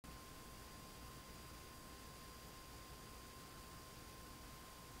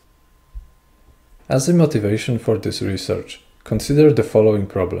As a motivation for this research, consider the following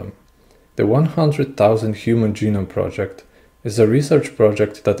problem. The 100,000 Human Genome Project is a research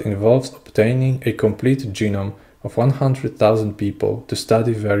project that involves obtaining a complete genome of 100,000 people to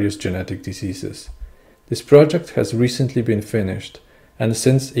study various genetic diseases. This project has recently been finished, and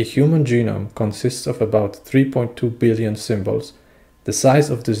since a human genome consists of about 3.2 billion symbols, the size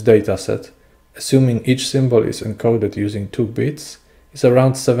of this dataset, assuming each symbol is encoded using 2 bits, is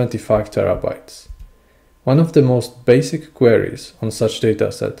around 75 terabytes. One of the most basic queries on such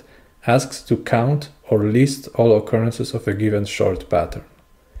dataset asks to count or list all occurrences of a given short pattern.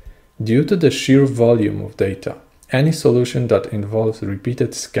 Due to the sheer volume of data, any solution that involves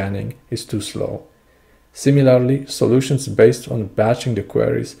repeated scanning is too slow. Similarly, solutions based on batching the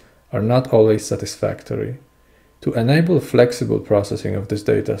queries are not always satisfactory. To enable flexible processing of this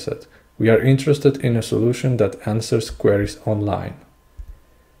dataset, we are interested in a solution that answers queries online.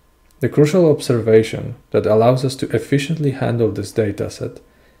 The crucial observation that allows us to efficiently handle this dataset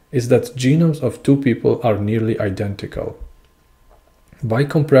is that genomes of 2 people are nearly identical. By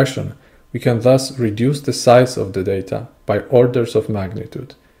compression, we can thus reduce the size of the data by orders of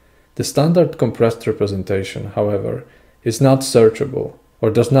magnitude. The standard compressed representation, however, is not searchable or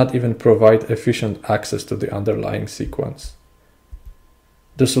does not even provide efficient access to the underlying sequence.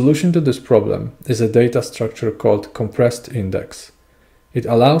 The solution to this problem is a data structure called compressed index. It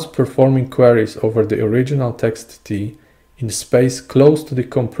allows performing queries over the original text T in space close to the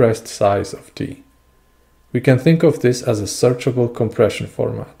compressed size of T. We can think of this as a searchable compression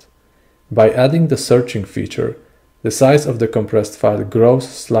format. By adding the searching feature, the size of the compressed file grows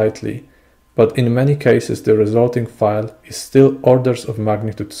slightly, but in many cases the resulting file is still orders of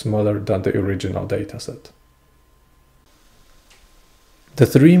magnitude smaller than the original dataset. The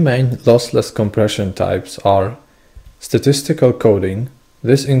 3 main lossless compression types are statistical coding.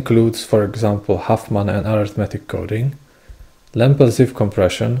 This includes, for example, Huffman and arithmetic coding. LZ77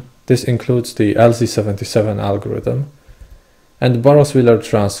 compression. This includes the LZ77 algorithm. And Burrows-Wheeler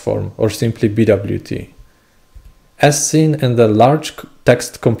transform, or simply BWT. As seen in the large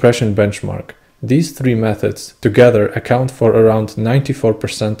text compression benchmark, these 3 methods together account for around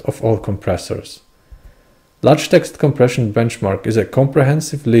 94% of all compressors. Large text compression benchmark is a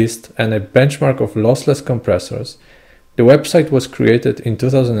comprehensive list and a benchmark of lossless compressors. The website was created in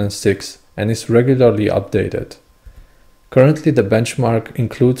 2006 and is regularly updated. Currently, the benchmark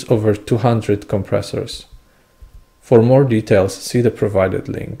includes over 200 compressors. For more details, see the provided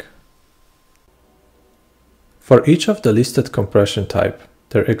link. For each of the listed compression type,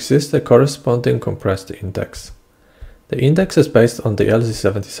 there exists a corresponding compressed index. The index is based on the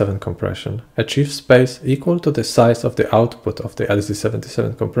LZ77 compression, achieves space equal to the size of the output of the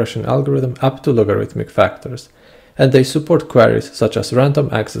LZ77 compression algorithm up to logarithmic factors, and they support queries such as random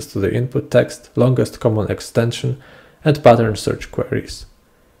access to the input text, longest common extension, and pattern search queries.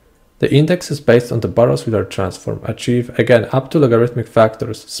 The index is based on the Burrows-Wheeler transform, achieve again up to logarithmic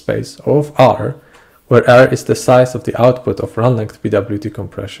factors space O of R, where R is the size of the output of run-length BWT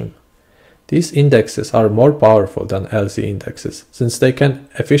compression. These indexes are more powerful than LZ indexes, since they can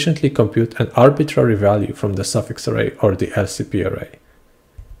efficiently compute an arbitrary value from the suffix array or the LCP array.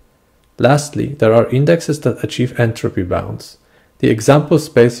 Lastly, there are indexes that achieve entropy bounds. The example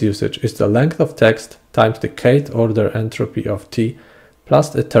space usage is the length of text times the kth order entropy of T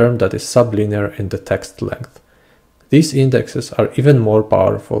plus a term that is sublinear in the text length. These indexes are even more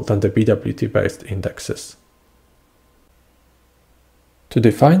powerful than the BWT-based indexes. To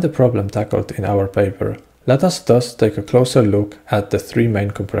define the problem tackled in our paper, let us thus take a closer look at the 3 main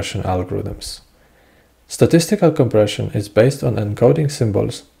compression algorithms. Statistical compression is based on encoding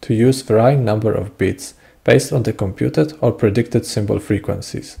symbols to use varying number of bits based on the computed or predicted symbol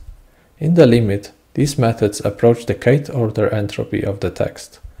frequencies. In the limit, these methods approach the kth order entropy of the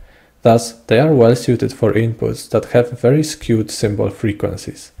text. Thus, they are well suited for inputs that have very skewed symbol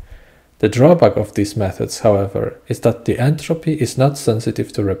frequencies. The drawback of these methods, however, is that the entropy is not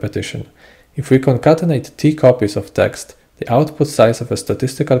sensitive to repetition. If we concatenate T copies of text, the output size of a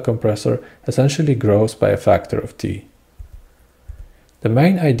statistical compressor essentially grows by a factor of T. The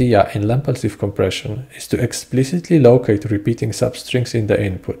main idea in LZ77 compression is to explicitly locate repeating substrings in the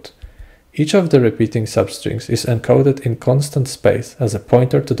input. Each of the repeating substrings is encoded in constant space as a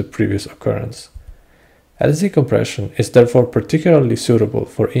pointer to the previous occurrence. LZ compression is therefore particularly suitable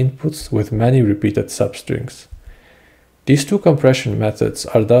for inputs with many repeated substrings. These 2 compression methods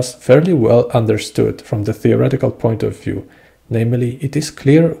are thus fairly well understood from the theoretical point of view, namely, it is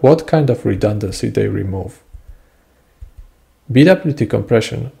clear what kind of redundancy they remove. BWT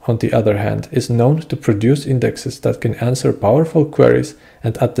compression, on the other hand, is known to produce indexes that can answer powerful queries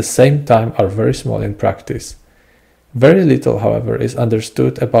and at the same time are very small in practice. Very little, however, is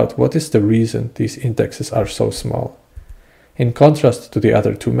understood about what is the reason these indexes are so small. In contrast to the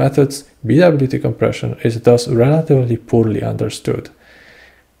other two methods, BWT compression is thus relatively poorly understood.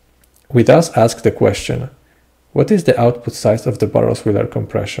 We thus ask the question, what is the output size of the Burrows-Wheeler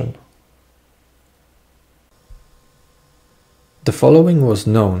compression? The following was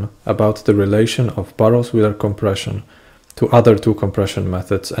known about the relation of Burrows-Wheeler compression to other two compression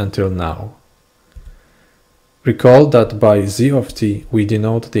methods until now. Recall that by Z of t we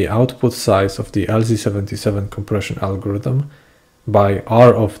denote the output size of the LZ77 compression algorithm, by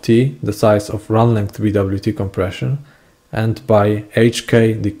R of t the size of run-length BWT compression, and by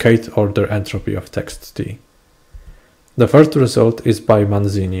HK the kth order entropy of text t. The first result is by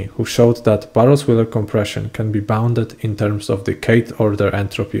Manzini, who showed that Burrows-Wheeler compression can be bounded in terms of the kth order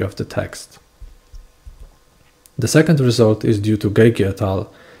entropy of the text. The second result is due to Geigi et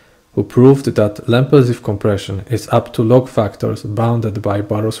al., who proved that Lempel-Ziv compression is up to log factors bounded by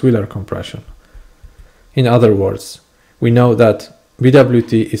Burrows-Wheeler compression. In other words, we know that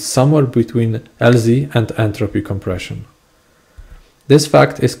BWT is somewhere between LZ and entropy compression. This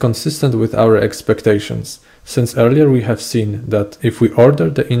fact is consistent with our expectations, since earlier we have seen that if we order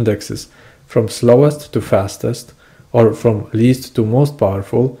the indexes from slowest to fastest, or from least to most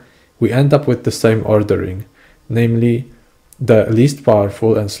powerful, we end up with the same ordering, namely, the least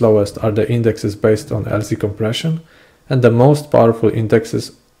powerful and slowest are the indexes based on LZ compression, and the most powerful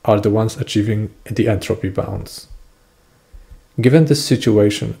indexes are the ones achieving the entropy bounds. Given this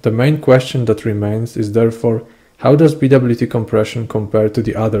situation, the main question that remains is therefore, how does BWT compression compare to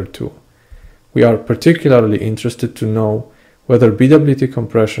the other two? We are particularly interested to know whether BWT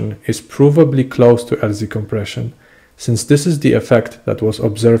compression is provably close to LZ compression, since this is the effect that was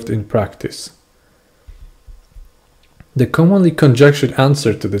observed in practice. The commonly conjectured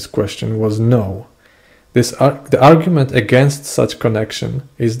answer to this question was no. The argument against such connection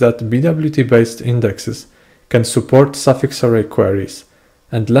is that BWT-based indexes can support suffix array queries,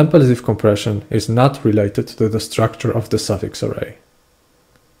 and Lempel-Ziv compression is not related to the structure of the suffix array.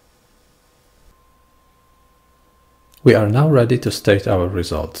 We are now ready to state our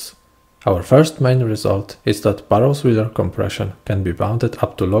results. Our first main result is that Burrows-Wheeler compression can be bounded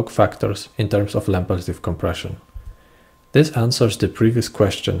up to log factors in terms of Lempel-Ziv compression. This answers the previous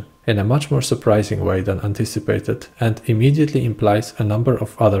question in a much more surprising way than anticipated and immediately implies a number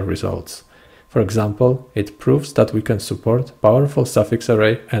of other results. For example, it proves that we can support powerful suffix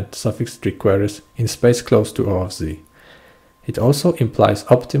array and suffix tree queries in space close to O of z. It also implies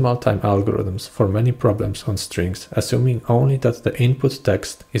optimal time algorithms for many problems on strings, assuming only that the input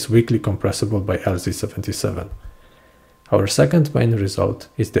text is weakly compressible by LZ77. Our second main result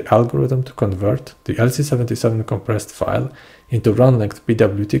is the algorithm to convert the LZ77 compressed file into run-length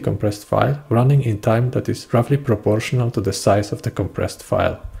BWT compressed file running in time that is roughly proportional to the size of the compressed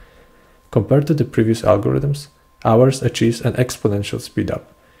file. Compared to the previous algorithms, ours achieves an exponential speedup.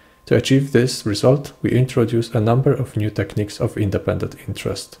 To achieve this result, we introduce a number of new techniques of independent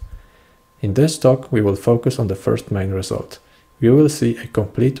interest. In this talk, we will focus on the first main result. We will see a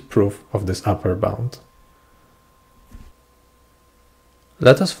complete proof of this upper bound.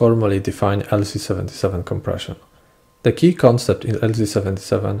 Let us formally define LZ77 compression. The key concept in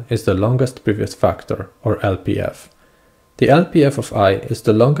LZ77 is the longest previous factor, or LPF. The LPF of I is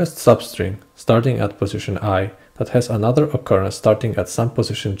the longest substring starting at position I that has another occurrence starting at some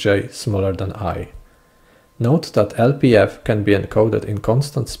position j smaller than I. Note that LPF can be encoded in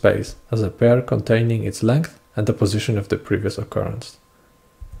constant space as a pair containing its length and the position of the previous occurrence.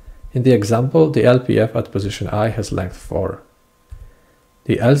 In the example, the LPF at position I has length 4.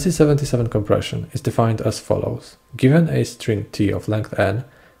 The LZ77 compression is defined as follows. Given a string t of length n,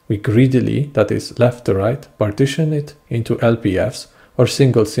 we greedily, that is left to right, partition it into LPFs or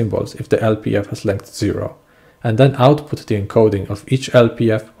single symbols if the LPF has length 0, and then output the encoding of each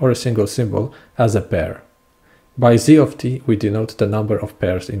LPF or a single symbol as a pair. By z of t, we denote the number of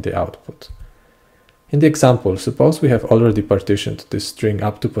pairs in the output. In the example, suppose we have already partitioned this string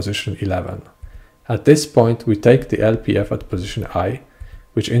up to position 11. At this point, we take the LPF at position I,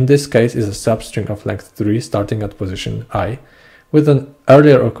 which in this case is a substring of length 3 starting at position I, with an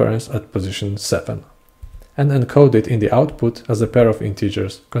earlier occurrence at position 7, and encode it in the output as a pair of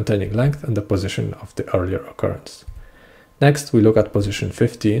integers containing length and the position of the earlier occurrence. Next, we look at position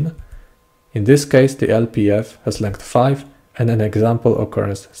 15. In this case, the LPF has length 5, and an example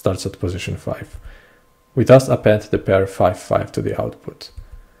occurrence starts at position 5. We thus append the pair 5, 5 to the output.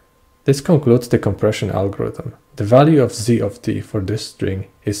 This concludes the compression algorithm. The value of z of t for this string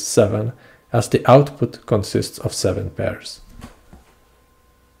is 7, as the output consists of 7 pairs.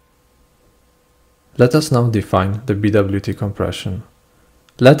 Let us now define the BWT compression.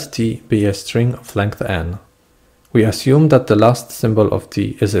 Let t be a string of length n. We assume that the last symbol of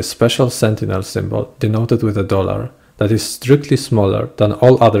t is a special sentinel symbol denoted with a $, that is strictly smaller than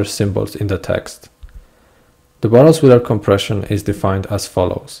all other symbols in the text. The Burrows-Wheeler compression is defined as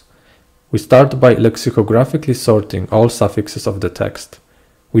follows. We start by lexicographically sorting all suffixes of the text.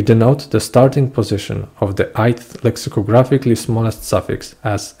 We denote the starting position of the ith lexicographically smallest suffix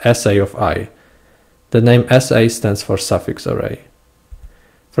as SA of I. The name SA stands for suffix array.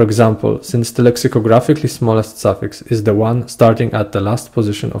 For example, since the lexicographically smallest suffix is the one starting at the last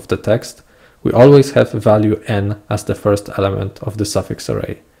position of the text, we always have value n as the first element of the suffix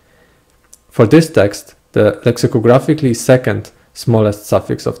array. For this text, the lexicographically second smallest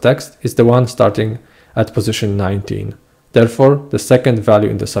suffix of text is the one starting at position 19. Therefore, the second value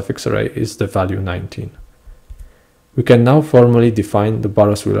in the suffix array is the value 19. We can now formally define the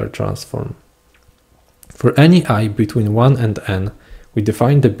Burrows-Wheeler transform. For any I between 1 and n, we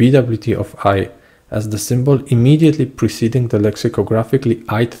define the BWT of I as the symbol immediately preceding the lexicographically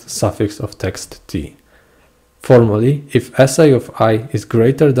ith suffix of text t. Formally, if SA of I is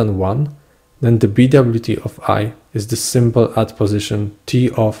greater than 1, then the BWT of I is the symbol at position t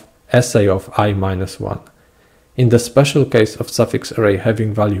of SA of I minus 1. In the special case of suffix array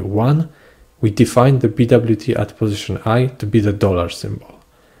having value 1, we define the BWT at position I to be the $ symbol.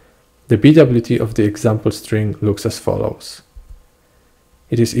 The BWT of the example string looks as follows.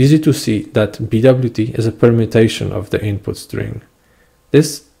 It is easy to see that BWT is a permutation of the input string.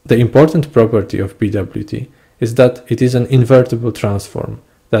 The important property of BWT is that it is an invertible transform,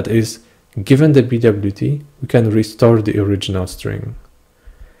 that is, given the BWT, we can restore the original string.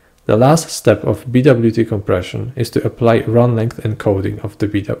 The last step of BWT compression is to apply run length encoding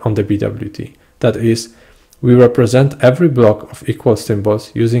on the BWT. That is, we represent every block of equal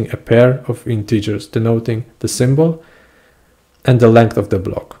symbols using a pair of integers denoting the symbol and the length of the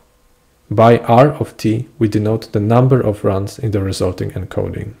block. By r of t, we denote the number of runs in the resulting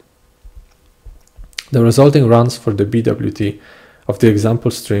encoding. The resulting runs for the BWT of the example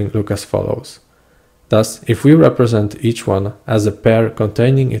string look as follows. Thus, if we represent each one as a pair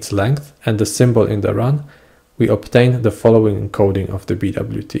containing its length and the symbol in the run, we obtain the following encoding of the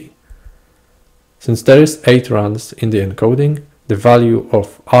BWT. Since there is 8 runs in the encoding, the value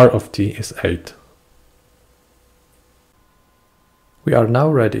of r of t is 8. We are now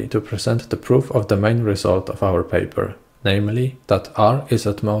ready to present the proof of the main result of our paper, namely that r is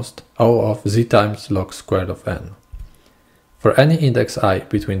at most O of z times log squared of n. For any index I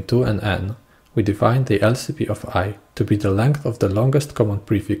between 2 and n, we define the LCP of I to be the length of the longest common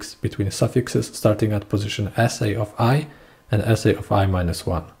prefix between suffixes starting at position SA of I and SA of I minus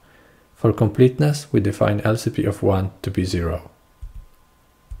 1. For completeness, we define LCP of 1 to be 0.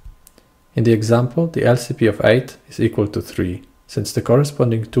 In the example, the LCP of 8 is equal to 3, since the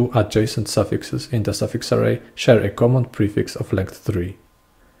corresponding two adjacent suffixes in the suffix array share a common prefix of length 3.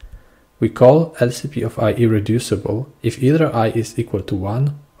 We call LCP of I irreducible if either I is equal to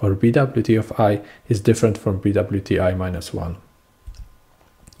 1 or BWT of I is different from BWT I minus 1.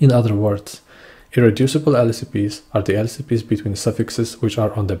 In other words, irreducible LCPs are the LCPs between suffixes which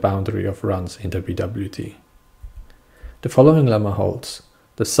are on the boundary of runs in the BWT. The following lemma holds.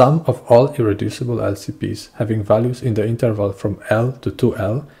 The sum of all irreducible LCPs having values in the interval from L to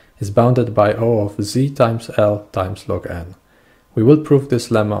 2L is bounded by O of z times L times log n. We will prove this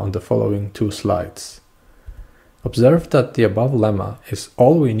lemma on the following 2 slides. Observe that the above lemma is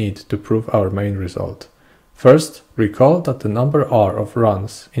all we need to prove our main result. First, recall that the number r of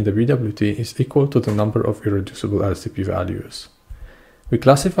runs in the BWT is equal to the number of irreducible LCP values. We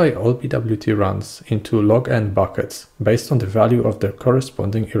classify all BWT runs into log n buckets based on the value of their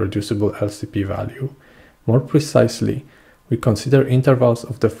corresponding irreducible LCP value. More precisely, we consider intervals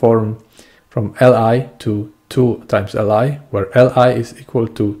of the form from Li to 2 times Li, where Li is equal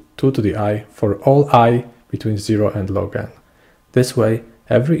to 2 to the I for all I between 0 and log n. This way,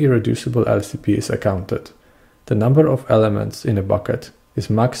 every irreducible LCP is accounted. The number of elements in a bucket is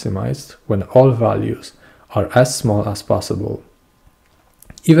maximized when all values are as small as possible.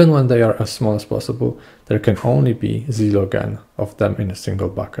 Even when they are as small as possible, there can only be z log n of them in a single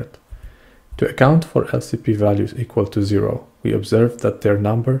bucket. To account for LCP values equal to 0, we observe that their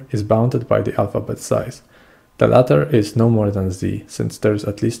number is bounded by the alphabet size. The latter is no more than z, since there is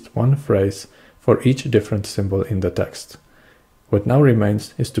at least one phrase for each different symbol in the text. What now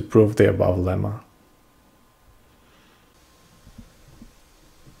remains is to prove the above lemma.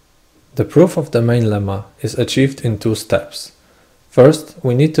 The proof of the main lemma is achieved in two steps. First,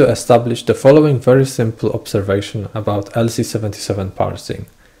 we need to establish the following very simple observation about LZ77 parsing.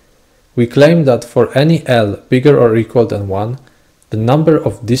 We claim that for any L bigger or equal than 1, the number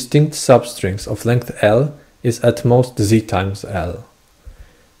of distinct substrings of length L is at most Z times L.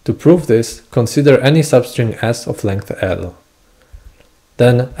 To prove this, consider any substring S of length L.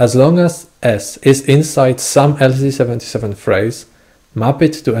 Then, as long as S is inside some LZ77 phrase, map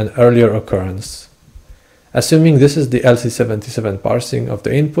it to an earlier occurrence. Assuming this is the LZ77 parsing of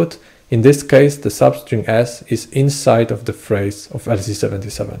the input, in this case the substring S is inside of the phrase of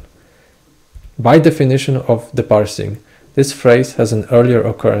LZ77. By definition of the parsing, this phrase has an earlier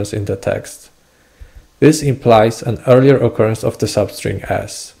occurrence in the text. This implies an earlier occurrence of the substring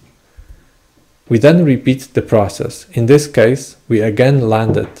S. We then repeat the process. In this case, we again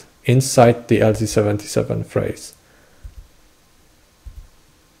landed inside the LZ77 phrase.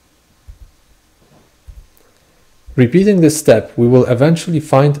 Repeating this step, we will eventually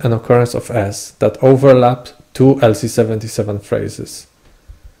find an occurrence of S that overlaps two LZ77 phrases.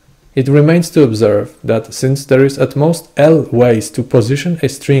 It remains to observe that since there is at most L ways to position a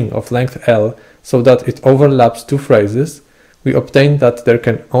string of length L so that it overlaps two phrases, we obtain that there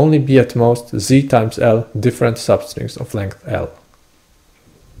can only be at most Z times L different substrings of length L.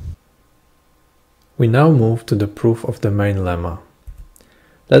 We now move to the proof of the main lemma.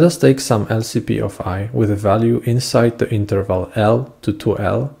 Let us take some LCP of I with a value inside the interval L to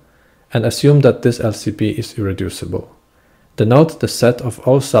 2L and assume that this LCP is irreducible. Denote the set of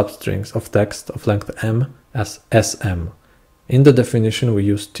all substrings of text of length M as Sm. In the definition we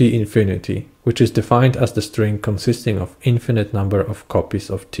use T infinity, which is defined as the string consisting of infinite number of copies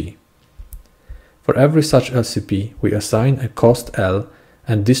of T. For every such LCP, we assign a cost L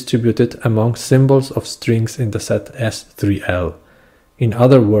and distribute it among symbols of strings in the set S3L. In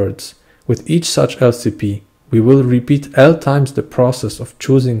other words, with each such LCP, we will repeat L times the process of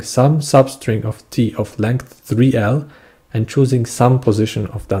choosing some substring of T of length 3L and choosing some position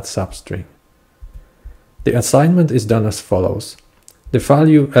of that substring. The assignment is done as follows. The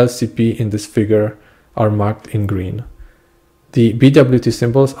value LCP in this figure are marked in green. The BWT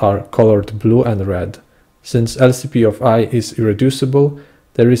symbols are colored blue and red. Since LCP of I is irreducible,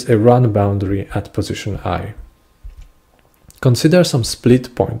 there is a run boundary at position I. Consider some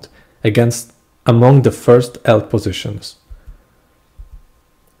split point among the first L positions.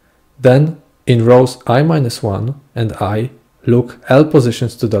 Then, in rows I-1 and I, look L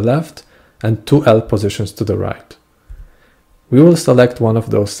positions to the left and 2 L positions to the right. We will select one of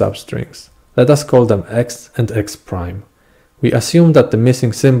those substrings. Let us call them X and X prime. We assume that the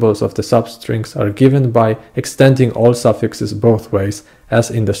missing symbols of the substrings are given by extending all suffixes both ways, as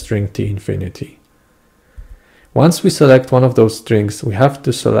in the string T infinity. Once we select one of those strings, we have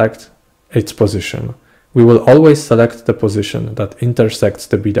to select its position. We will always select the position that intersects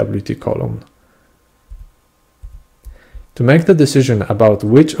the BWT column. To make the decision about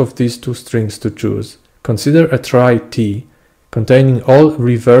which of these two strings to choose, consider a trie T containing all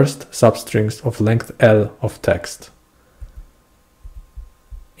reversed substrings of length L of text.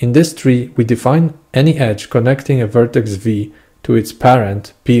 In this tree, we define any edge connecting a vertex V to its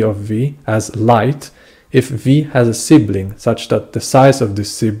parent P of V as light if V has a sibling such that the size of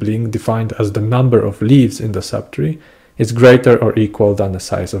this sibling, defined as the number of leaves in the subtree, is greater or equal than the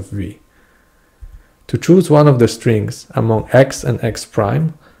size of V. To choose one of the strings among X and X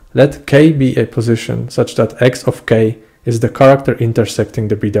prime, let K be a position such that X of K is the character intersecting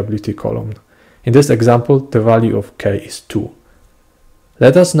the BWT column. In this example, the value of K is 2.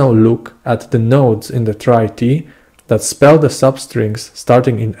 Let us now look at the nodes in the trie T that spell the substrings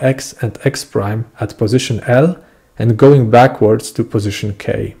starting in X and X prime at position L and going backwards to position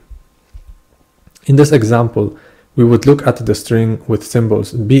K. In this example, we would look at the string with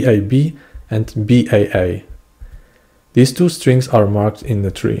symbols BAB and BAA. These two strings are marked in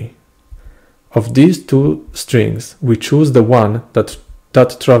the tree. Of these two strings, we choose the one that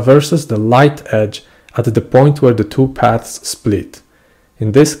traverses the light edge at the point where the two paths split.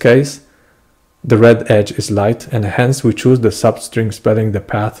 In this case, the red edge is light, and hence we choose the substring spelling the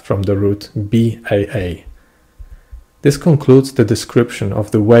path from the root BAA. This concludes the description of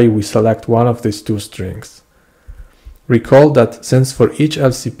the way we select one of these two strings. Recall that since for each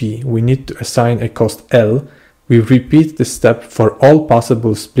LCP we need to assign a cost L, we repeat this step for all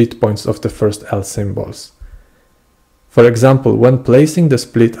possible split points of the first L symbols. For example, when placing the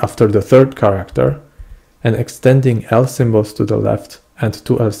split after the third character and extending L symbols to the left and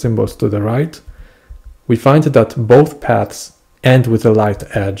 2 L symbols to the right, we find that both paths end with a light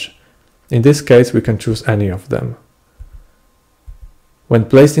edge. In this case, we can choose any of them. When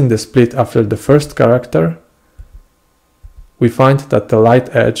placing the split after the first character, we find that the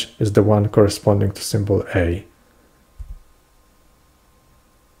light edge is the one corresponding to symbol A.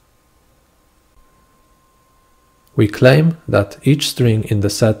 We claim that each string in the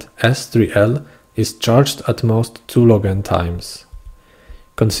set S3L is charged at most 2 log n times.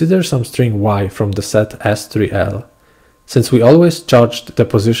 Consider some string y from the set S3L. Since we always charged the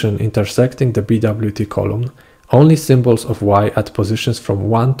position intersecting the BWT column, only symbols of y at positions from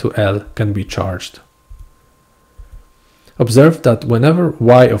 1 to L can be charged. Observe that whenever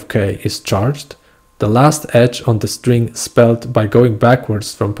y of k is charged, the last edge on the string spelled by going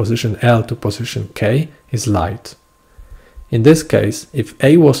backwards from position L to position k is light. In this case, if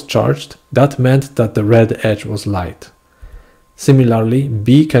A was charged, that meant that the red edge was light. Similarly,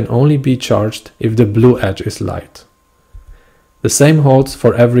 B can only be charged if the blue edge is light. The same holds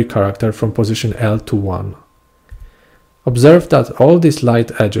for every character from position L to 1. Observe that all these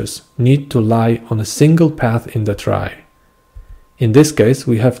light edges need to lie on a single path in the trie. In this case,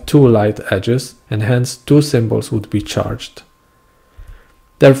 we have 2 light edges, and hence 2 symbols would be charged.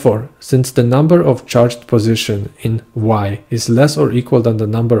 Therefore, since the number of charged positions in Y is less or equal than the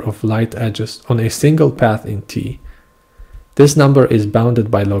number of light edges on a single path in T, this number is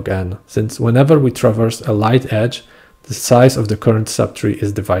bounded by log n, since whenever we traverse a light edge, the size of the current subtree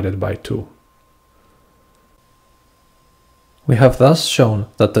is divided by 2. We have thus shown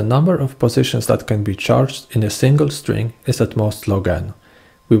that the number of positions that can be charged in a single string is at most log n.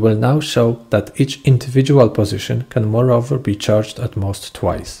 We will now show that each individual position can moreover be charged at most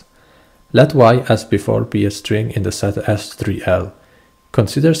twice. Let y as before be a string in the set S3L.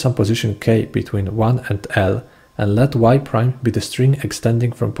 Consider some position k between 1 and L, and let y prime be the string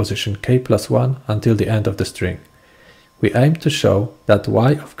extending from position k plus 1 until the end of the string. We aim to show that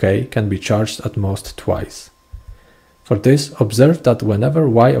y of k can be charged at most twice. For this, observe that whenever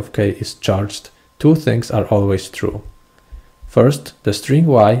y of k is charged, 2 things are always true. First, the string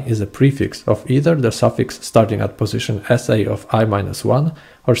y is a prefix of either the suffix starting at position SA of I-1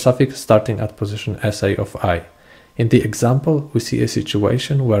 or suffix starting at position SA of I. In the example, we see a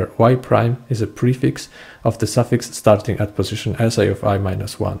situation where y prime is a prefix of the suffix starting at position SA of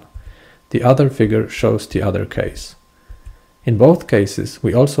I-1. The other figure shows the other case. In both cases,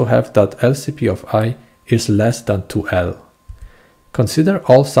 we also have that LCP of I is less than 2L. Consider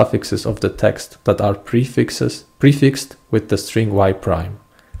all suffixes of the text that are prefixed with the string y prime.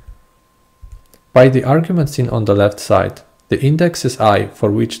 By the argument seen on the left side, the indexes I for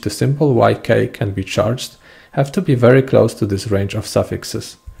which the symbol yk can be charged have to be very close to this range of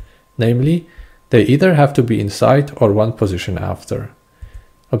suffixes. Namely, they either have to be inside or one position after.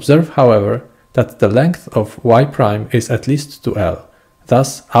 Observe, however, that the length of y prime is at least 2L.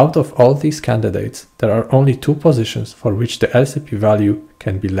 Thus, out of all these candidates, there are only 2 positions for which the LCP value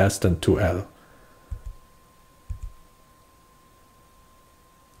can be less than 2L.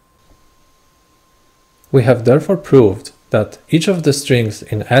 We have therefore proved that each of the strings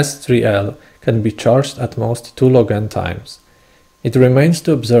in S3L can be charged at most 2 log n times. It remains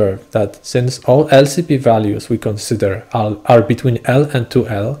to observe that since all LCP values we consider are between L and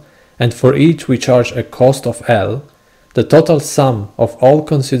 2L, and for each we charge a cost of L, the total sum of all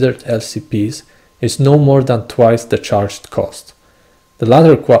considered LCPs is no more than twice the charged cost. The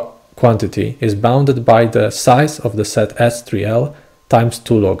latter quantity is bounded by the size of the set S3L times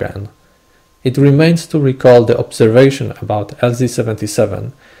 2 log n. It remains to recall the observation about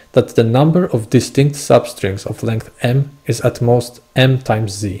LZ77 that the number of distinct substrings of length m is at most m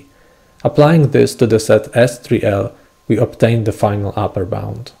times z. Applying this to the set S3L, we obtain the final upper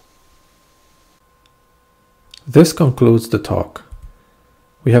bound. This concludes the talk.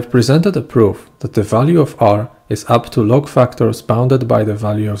 We have presented a proof that the value of r is up to log factors bounded by the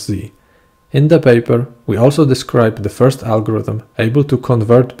value of z. In the paper, we also describe the first algorithm able to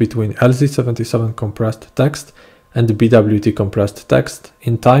convert between LZ77 compressed text and BWT compressed text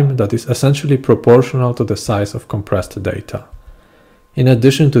in time that is essentially proportional to the size of compressed data. In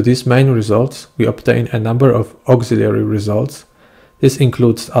addition to these main results, we obtain a number of auxiliary results. This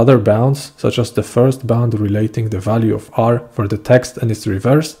includes other bounds, such as the first bound relating the value of r for the text and its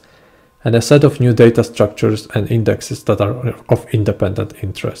reverse, and a set of new data structures and indexes that are of independent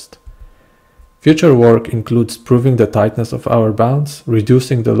interest. Future work includes proving the tightness of our bounds,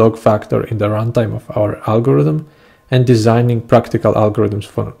 reducing the log factor in the runtime of our algorithm, and designing practical algorithms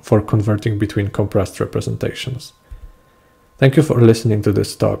for converting between compressed representations. Thank you for listening to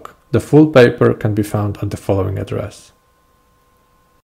this talk. The full paper can be found at the following address.